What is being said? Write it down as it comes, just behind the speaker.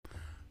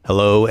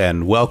Hello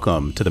and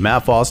welcome to the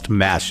Matt Faust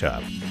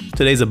Mashup.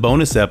 Today's a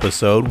bonus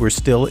episode. We're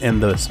still in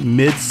the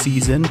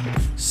mid-season,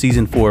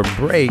 season 4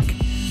 break.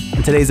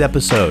 In today's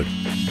episode,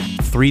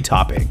 3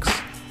 topics.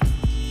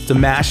 It's a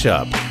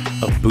mashup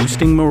of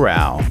boosting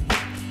morale,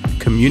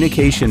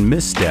 communication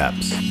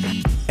missteps,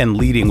 and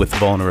leading with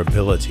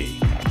vulnerability.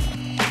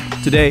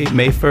 Today,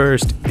 May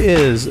 1st,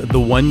 is the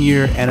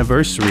 1-year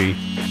anniversary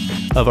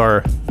of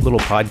our little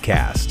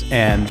podcast.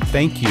 And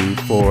thank you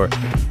for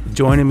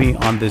joining me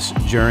on this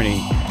journey.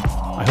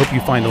 I hope you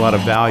find a lot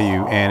of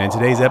value. And in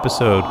today's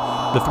episode,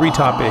 the 3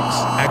 topics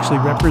actually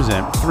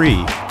represent 3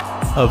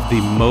 of the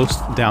most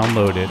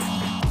downloaded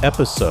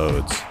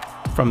episodes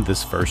from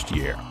this first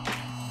year.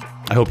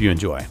 I hope you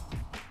enjoy.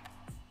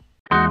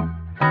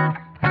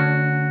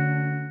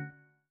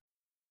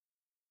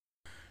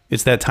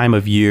 It's that time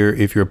of year,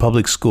 if you're a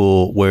public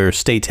school, where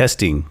state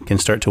testing can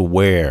start to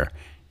wear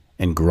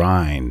and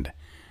grind.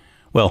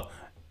 Well,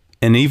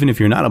 and even if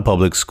you're not a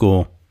public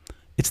school,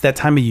 it's that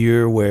time of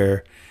year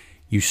where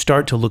you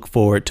start to look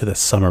forward to the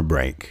summer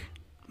break.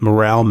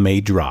 Morale may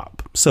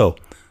drop. So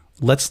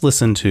let's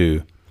listen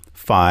to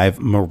 5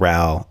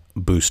 morale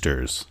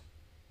boosters.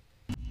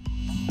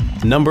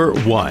 Number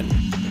 1,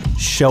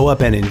 show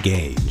up and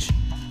engage.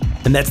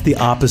 And that's the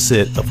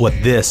opposite of what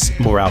this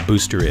morale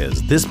booster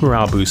is. This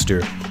morale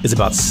booster is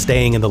about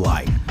staying in the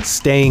light,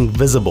 staying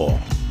visible,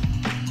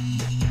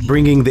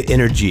 bringing the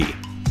energy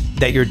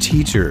that your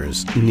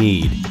teachers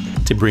need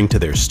to bring to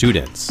their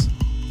students.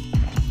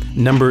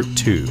 Number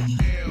 2,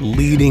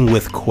 leading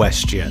with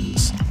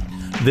questions.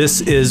 This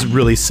is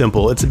really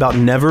simple. It's about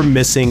never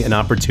missing an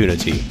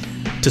opportunity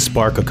to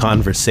spark a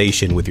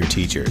conversation with your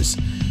teachers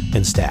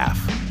and staff.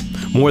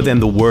 More than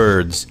the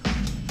words,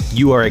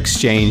 you are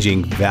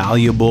exchanging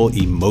valuable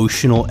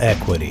emotional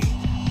equity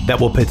that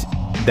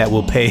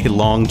will pay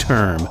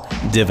long-term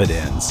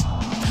dividends.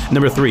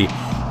 Number 3,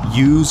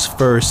 use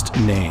first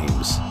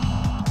names.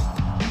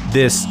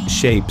 This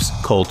shapes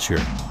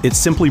culture. It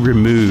simply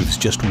removes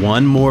just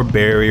one more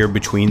barrier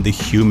between the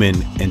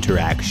human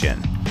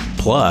interaction.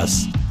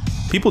 Plus,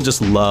 people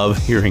just love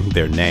hearing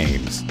their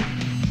names.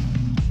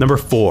 Number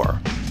 4,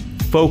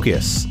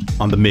 focus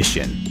on the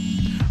mission.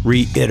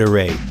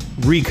 Reiterate,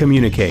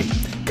 recommunicate,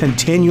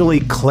 continually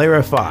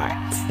clarify,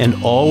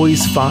 and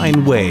always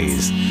find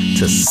ways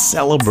to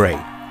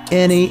celebrate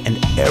any and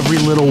every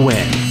little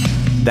win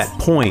that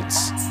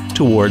points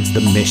towards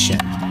the mission.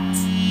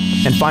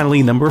 And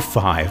finally, number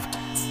 5,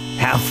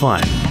 have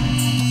fun.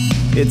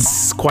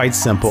 It's quite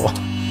simple.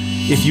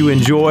 If you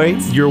enjoy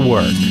your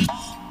work,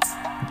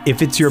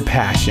 if it's your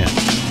passion,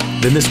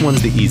 then this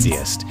one's the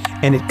easiest.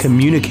 And it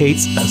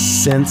communicates a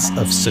sense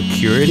of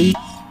security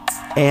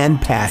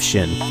and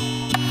passion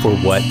for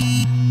what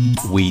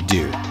we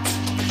do.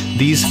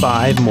 These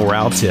 5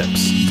 morale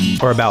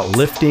tips are about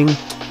lifting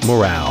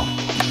morale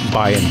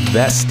by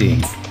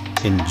investing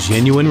in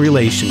genuine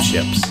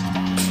relationships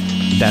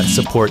that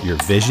support your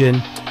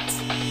vision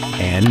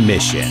and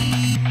mission.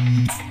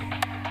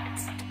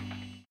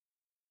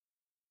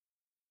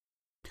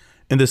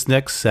 In this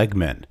next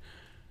segment,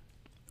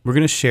 we're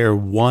going to share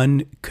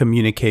 1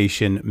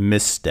 communication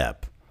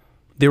misstep.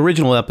 The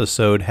original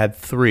episode had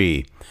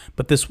 3,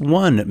 but this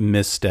 1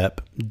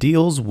 misstep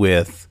deals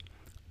with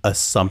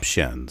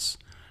assumptions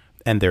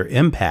and their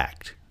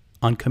impact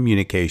on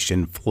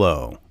communication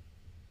flow.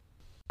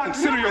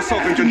 Consider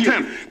yourself in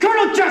contempt.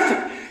 Colonel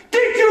Jessup,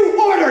 did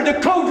you order the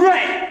code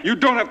red? You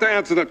don't have to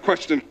answer that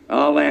question.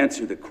 I'll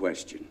answer the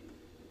question.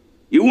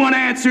 You want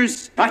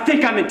answers? I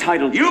think I'm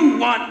entitled. You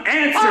want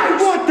answers? I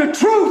want the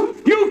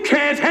truth! You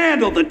can't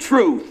handle the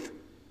truth!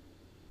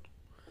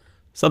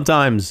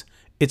 Sometimes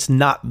it's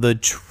not the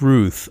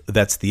truth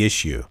that's the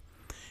issue.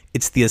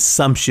 It's the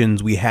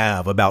assumptions we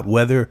have about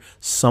whether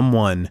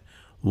someone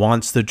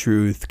wants the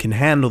truth, can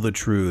handle the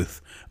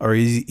truth, or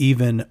is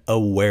even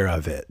aware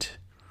of it.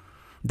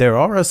 There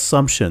are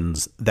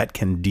assumptions that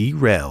can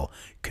derail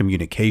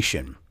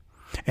communication.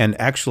 And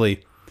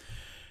actually,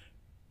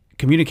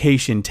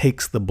 communication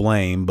takes the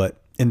blame,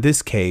 but in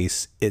this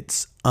case,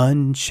 it's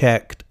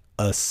unchecked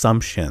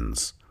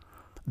assumptions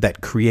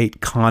that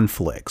create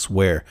conflicts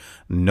where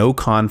no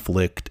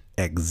conflict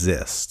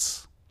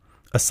exists.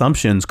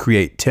 Assumptions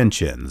create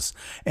tensions,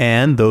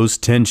 and those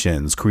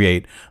tensions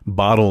create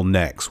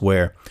bottlenecks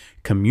where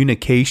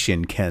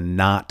communication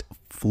cannot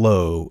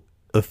flow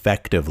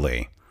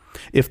effectively.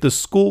 If the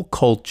school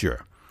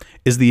culture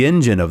is the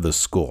engine of the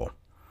school,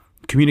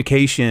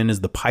 communication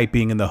is the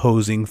piping and the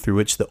hosing through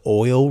which the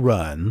oil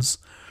runs.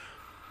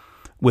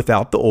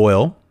 Without the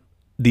oil,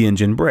 the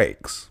engine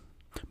breaks.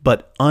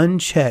 But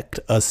unchecked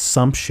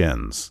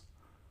assumptions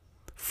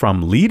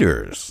from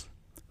leaders,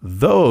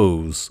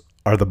 those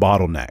are the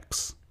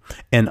bottlenecks.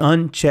 And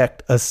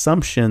unchecked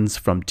assumptions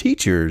from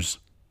teachers,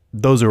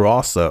 those are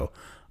also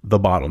the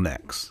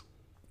bottlenecks.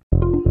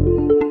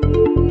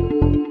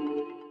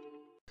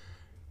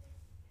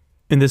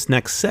 In this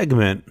next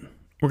segment,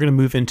 we're going to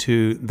move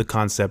into the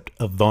concept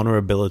of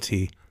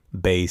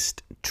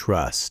vulnerability-based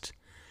trust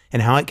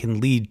and how it can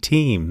lead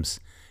teams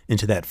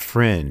into that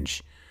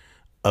fringe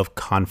of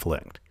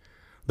conflict,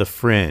 the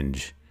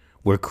fringe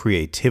where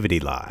creativity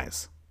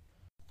lies.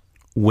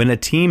 When a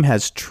team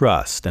has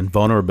trust and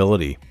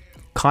vulnerability,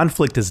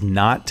 conflict is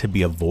not to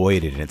be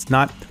avoided, and it's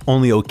not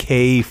only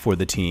okay for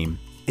the team,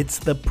 it's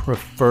the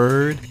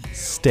preferred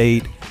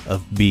state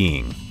of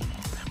being.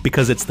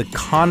 Because it's the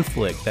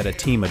conflict that a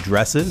team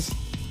addresses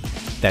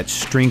that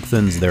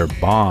strengthens their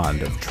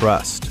bond of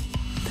trust.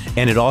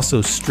 And it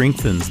also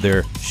strengthens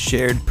their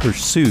shared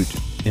pursuit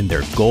in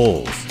their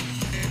goals.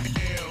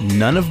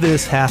 None of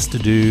this has to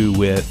do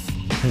with,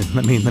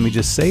 let me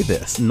just say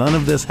this, none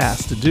of this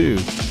has to do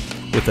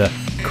with a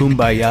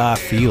kumbaya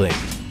feeling.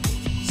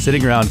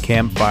 Sitting around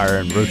campfire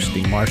and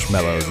roasting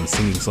marshmallows and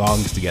singing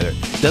songs together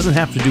doesn't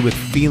have to do with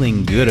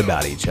feeling good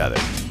about each other.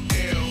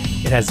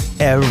 It has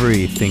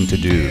everything to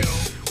do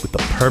with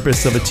the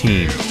purpose of a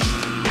team.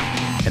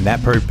 And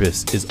that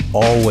purpose is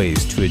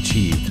always to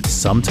achieve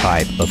some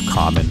type of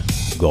common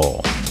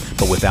goal.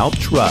 But without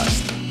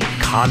trust,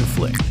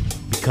 conflict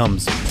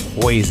becomes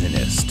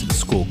poisonous to the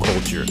school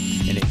culture,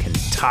 and it can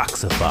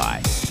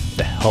toxify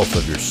the health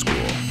of your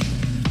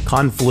school.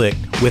 Conflict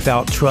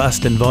without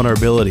trust and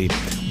vulnerability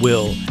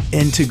will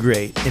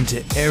integrate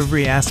into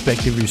every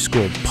aspect of your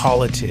school: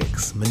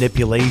 politics,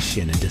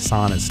 manipulation, and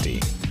dishonesty.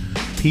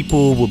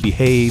 People will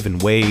behave in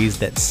ways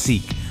that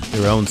seek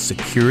their own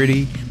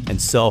security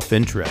and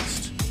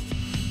self-interest.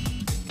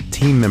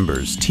 Team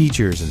members,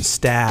 teachers, and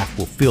staff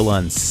will feel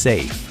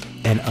unsafe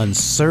and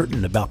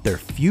uncertain about their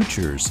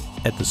futures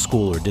at the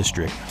school or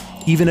district,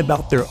 even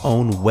about their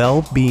own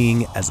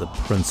well-being as a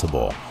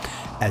principal.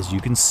 As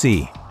you can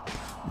see,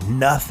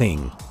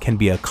 nothing can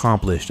be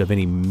accomplished of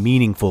any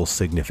meaningful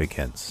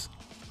significance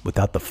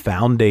without the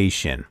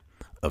foundation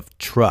of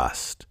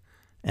trust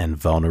and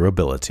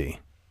vulnerability.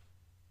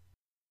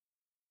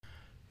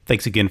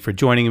 Thanks again for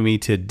joining me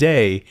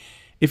today.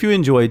 If you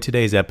enjoyed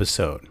today's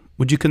episode,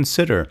 would you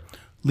consider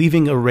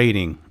leaving a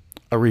rating,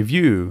 a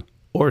review,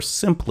 or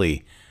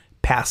simply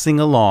passing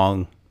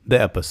along the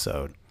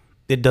episode?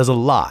 It does a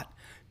lot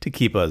to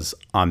keep us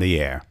on the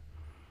air.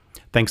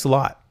 Thanks a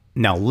lot.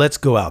 Now let's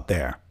go out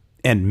there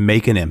and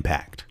make an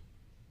impact.